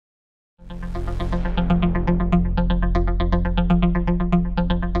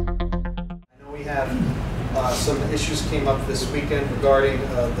some issues came up this weekend regarding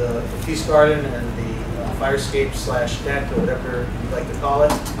the Peace Garden and the fire escape / deck, or whatever you'd like to call it.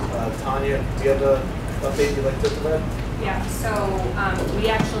 Tanya, do you have an update you'd like to provide? Yeah, so we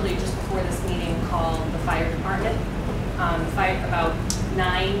actually, just before this meeting, called the fire department. About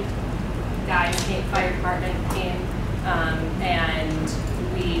 9 guys came, fire department came, and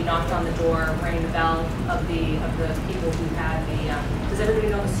we knocked on the door, rang the bell of the people who had the, does everybody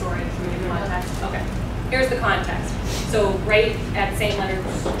know the story? Should we give context? Okay, here's the context. So right at St.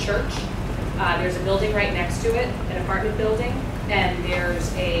 Leonard's Church, there's a building right next to it, an apartment building, and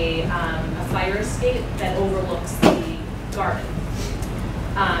there's a fire escape that overlooks the garden.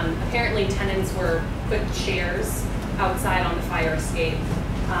 Apparently tenants were put chairs outside on the fire escape,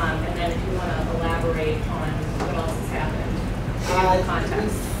 and then if you want to elaborate on what else has happened,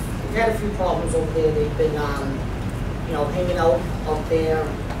 context. We've had a few problems over there. They've been, hanging out there,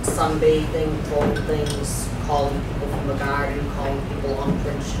 sunbathing, throwing things, calling people from the garden, calling people on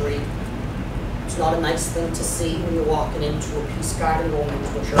Prince Street. It's not a nice thing to see when you're walking into a peace garden, going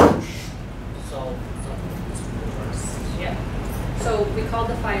into a church. So, yeah. So we called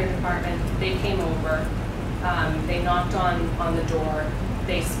the fire department. They came over. They knocked on the door.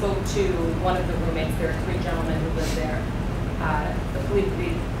 They spoke to one of the roommates. There are 3 gentlemen who lived there. The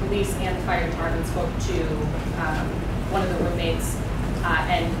police and the fire department spoke to one of the roommates,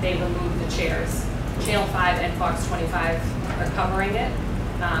 and they removed the chairs. Channel 5 and Fox 25 are covering it,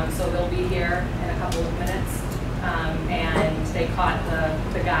 so they'll be here in a couple of minutes. And they caught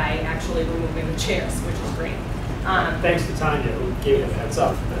the guy actually removing the chairs, which is great. Thanks to Tanya, who gave it a heads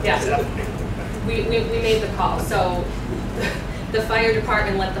up. Yes, we made the call. So the fire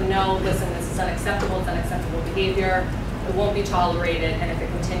department let them know, listen, this is unacceptable, it's unacceptable behavior, it won't be tolerated, and if it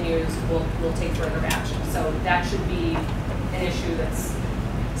continues, we'll take further action. So that should be an issue that's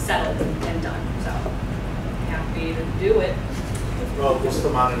settled and done. So happy to do it. Well, we'll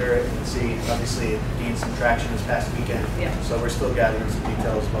still monitor it and see. Obviously, it gained some traction this past weekend. Yeah. So we're still gathering some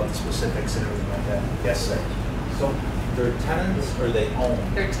details about the specifics and everything like that. Yes, sir. So they're tenants or they own?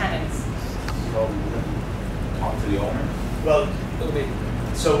 They're tenants. So talk to the owner? Well,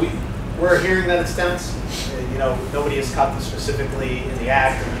 so we're hearing that it's tenants. Nobody has caught this specifically in the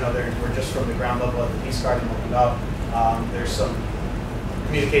act. We're just from the ground level at the Peace Garden looking up. There's some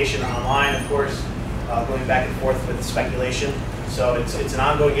communication online, of course, going back and forth with speculation. So it's an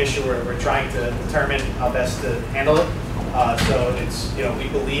ongoing issue where we're trying to determine how best to handle it. So it's, we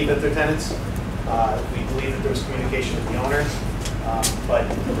believe that they're tenants. We believe that there was communication with the owner. But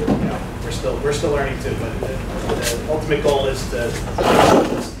we're still learning too. But the ultimate goal is to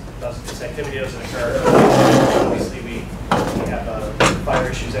this activity doesn't occur. Obviously, we have fire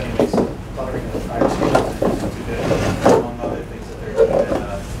issues anyways. Cluttering the fire escape is too good, among other things that they're doing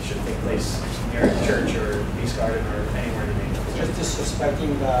that shouldn't take place near a church or Peace Garden or anywhere to be. Just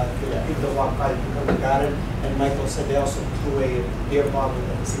disrespecting the people that walk by from the garden. And Michael said they also threw a beer bottle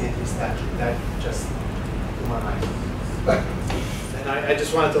at the St. Anthony statue. That just blew my mind. And I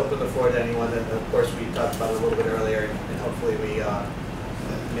just wanted to open the floor to anyone that, of course, we talked about it a little bit earlier, and hopefully we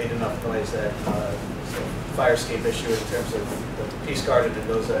made enough noise that fire escape issue in terms of the Peace Garden and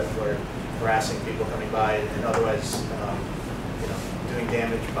those that were harassing people coming by and otherwise, doing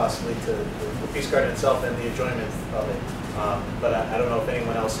damage possibly to the Peace Garden itself and the enjoyment of it. But I don't know if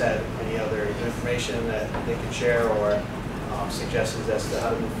anyone else had any other information that they could share or suggestions as to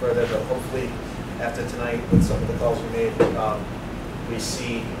how to move further. But hopefully, after tonight, with some of the calls we made, we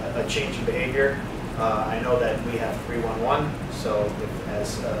see a change in behavior. I know that we have 311, so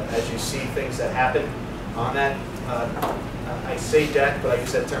as you see things that happen on that, I say deck, but I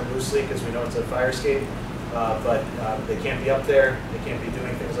use that term loosely because we know it's a fire escape. But they can't be up there, they can't be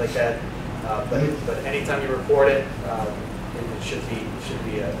doing things like that. But anytime you report it, it should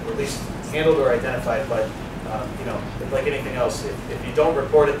be at least handled or identified. But like anything else, if you don't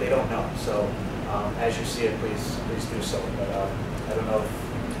report it, they don't know. So as you see it, please do so. But I don't know if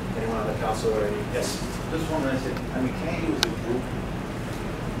anyone on the council or any. Yes. This one I said, can't you as a group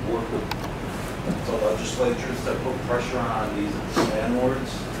work with the legislatures that put pressure on these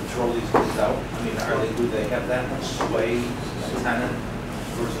landlords to throw these kids out? Do they have that much sway, a tenant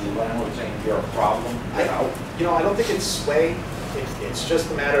versus the landlord saying you're a problem, get out? I don't think it's sway. It's just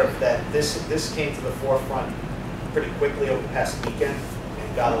a matter of that this came to the forefront pretty quickly over the past weekend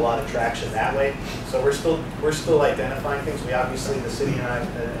and got a lot of traction that way. So we're still identifying things. We obviously, the city and I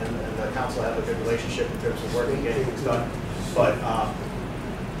and the council have a good relationship in terms of working, getting things done. But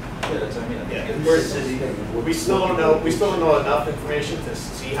we still don't know enough information to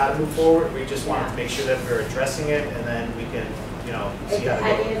see how to move forward. We just want to make sure that we're addressing it, and then we can you know, see how to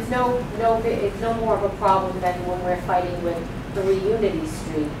I go. mean, it's no more of a problem than when we're fighting with 3 Unity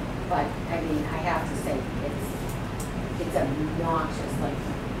Street, but, I mean, I have to say, it's obnoxious, like,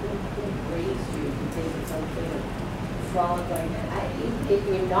 who grades you, you think it's okay to frolic like that? If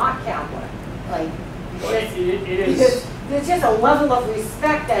you're not Catholic, like, Well, just, it is, because there's just a level of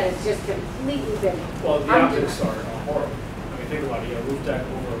respect that is just completely been well, the under. optics are horrible. I mean, think about it, you know, roof deck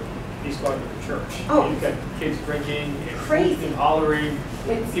over East Garden of the church. Oh. You've got kids drinking and Crazy. hooting and hollering,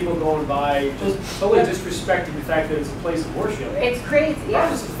 It's- people going by, just totally disrespecting the fact that it's a place of worship. It's crazy, Not yeah.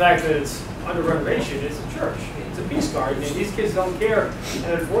 just the fact that it's under renovation, it's a church, it's a peace garden, and these kids don't care.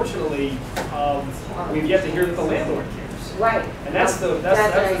 And unfortunately, we've yet to hear that the landlord cares. Right. And that's the That's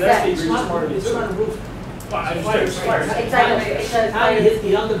what I egregious said. part of it It's too. not a roof. Well, I understand it's fire. It's a How you hit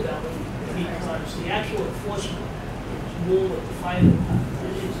the underbelly, because the actual enforcement is more with the fire department.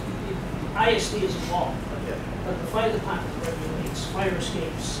 ISD is involved, but the fire department regulates fire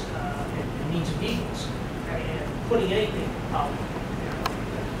escapes and needs of vehicles. And putting anything out,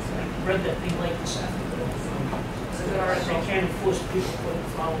 I read that thing late this afternoon. They can't enforce people putting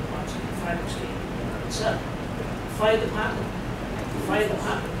flower pots in the fire escape, etc. Fire department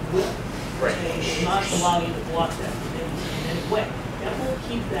will. Right. They will not allow you to block that in any way. That will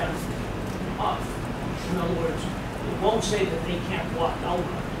keep them off. In other words, it won't say that they can't block outward,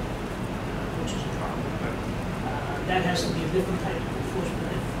 which is a problem. That has to be a different type of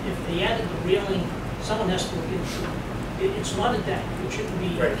enforcement. If they added the railing, someone has to look into it. It's not a deck. It shouldn't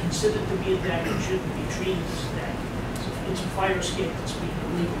be Right. considered to be a deck. It shouldn't be treated as a deck. It's a fire escape that's being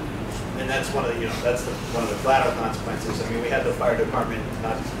illegally used. And that's one of the, you know, that's one of the collateral consequences. I mean, we had the fire department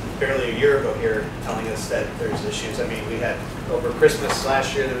not barely a year ago here telling us that there's issues. I mean, we had over Christmas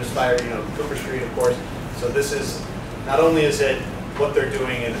last year, there was fire, you know, Cooper Street, of course. So this is, not only is it what they're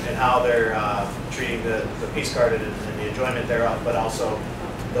doing and how they're treating the Peace Garden and the enjoyment thereof, but also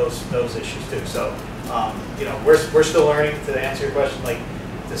those issues too. So, you know, we're still learning, to answer your question, like,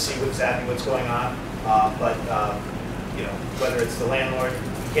 to see exactly what's going on. But, you know, whether it's the landlord,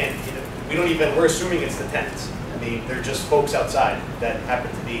 we can't, you know, we don't even, we're assuming it's the tenants. I mean, they're just folks outside that happen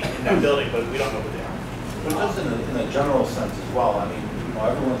to be in that building, but we don't know who they are. But just in a general sense as well, I mean, you know,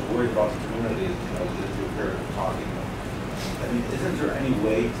 everyone's worried about the community, you know, as you heard talking. I mean, isn't there any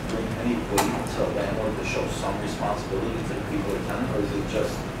way to bring any weight to a landlord to show some responsibility to the people that tenant, or is it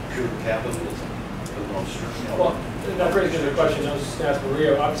just pure capitalism? With no you know, Well, that brings me to the question, I was just going to ask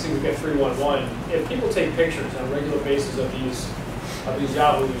Maria, obviously we've got 311. If people take pictures on a regular basis of these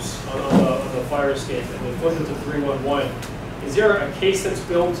yahoos on the fire escape and they flip them to 311, is there a case that's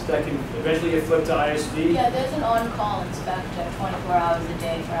built that can eventually get flipped to ISD? Yeah, there's an on-call inspector 24 hours a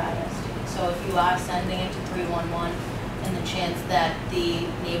day for ISD. So if you are sending it to 311 and the chance that the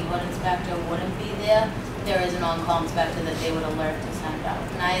neighborhood inspector wouldn't be there, there is an on-call inspector that they would alert to send out.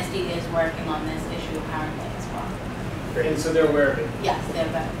 And ISD is working on this issue currently as well. And so they're aware of it. Yes, they're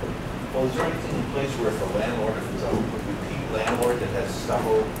better. well, is there anything in place where if a landlord, if it's a repeat landlord that has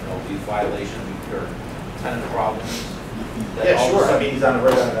several, you know, these violations or tenant problems, that Yeah, all of a sure, I sudden mean, he's on a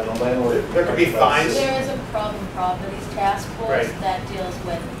red and a landlord. there could be fines. There is a problem properties task force Right. that deals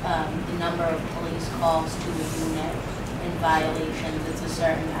with the number of police calls to a unit in violations. It's a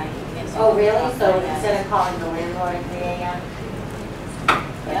certain, I can't say. Oh, really? So Yeah. instead of calling the landlord at 3 a.m.?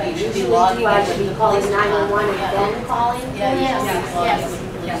 Yeah, you should be Usually logging do I it should with be the calling police 911 department, and then calling? Yeah, you Yes, should be logging yes, it with the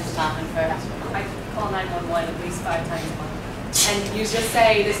police yes. department first. I call 911 at least 5 times a month. And you just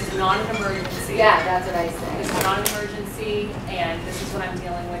say, this is not an emergency. Yeah, that's what I This said. is not an emergency, and this is what I'm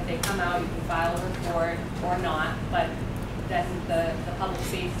dealing with. They come out, you can file a report or not, but then the public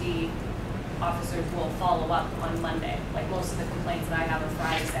safety officers will follow up on Monday. Like most of the complaints that I have are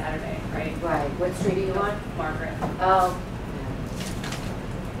Friday, Saturday, right? Right, what street are you on? Margaret. Oh.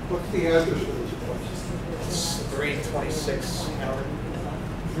 What's the address for this place? It's 326 Hanover.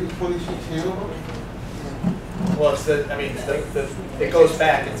 326 Hanover? Well, it's the, I mean, it goes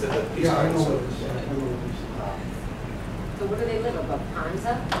back into the Peace Yeah, I Garden, know so. what it is. I know what it is. So where do they live, above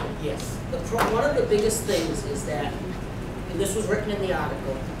Ponza? Yes. One of the biggest things is that, and this was written in the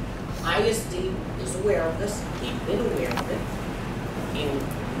article, ISD is aware of this, he'd been aware of it, and we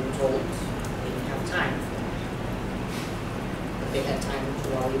were told they didn't have time for it. But they had time to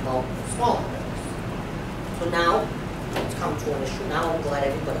worry about smaller things. So now, it's come to an issue, now I'm glad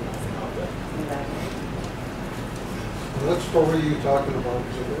everybody knows about it. What story are you talking about?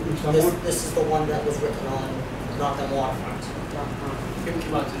 Is it written somewhere? This is the one that was written on North and Waterfront.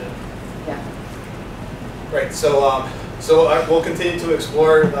 Come out to the Yeah. Right, so, we'll continue to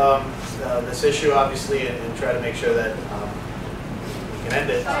explore this issue, obviously, and try to make sure that we can end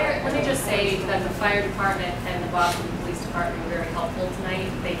it. Let me just say that the fire department and the Boston Police Police Department were very helpful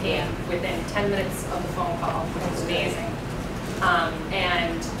tonight. They came within 10 minutes of the phone call, which was amazing.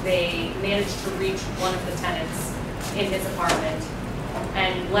 And they managed to reach one of the tenants in his apartment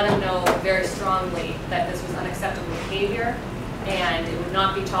and let him know very strongly that this was unacceptable behavior and it would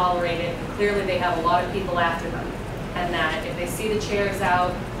not be tolerated. Clearly they have a lot of people after them, and that if they see the chairs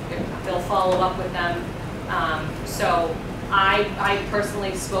out, they'll follow up with them. So I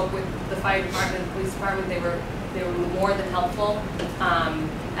personally spoke with the fire department, the police department. They were more than helpful,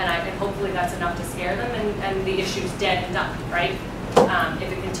 and hopefully that's enough to scare them, and the issue's dead and done, right?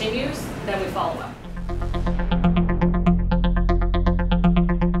 If it continues, then we follow up.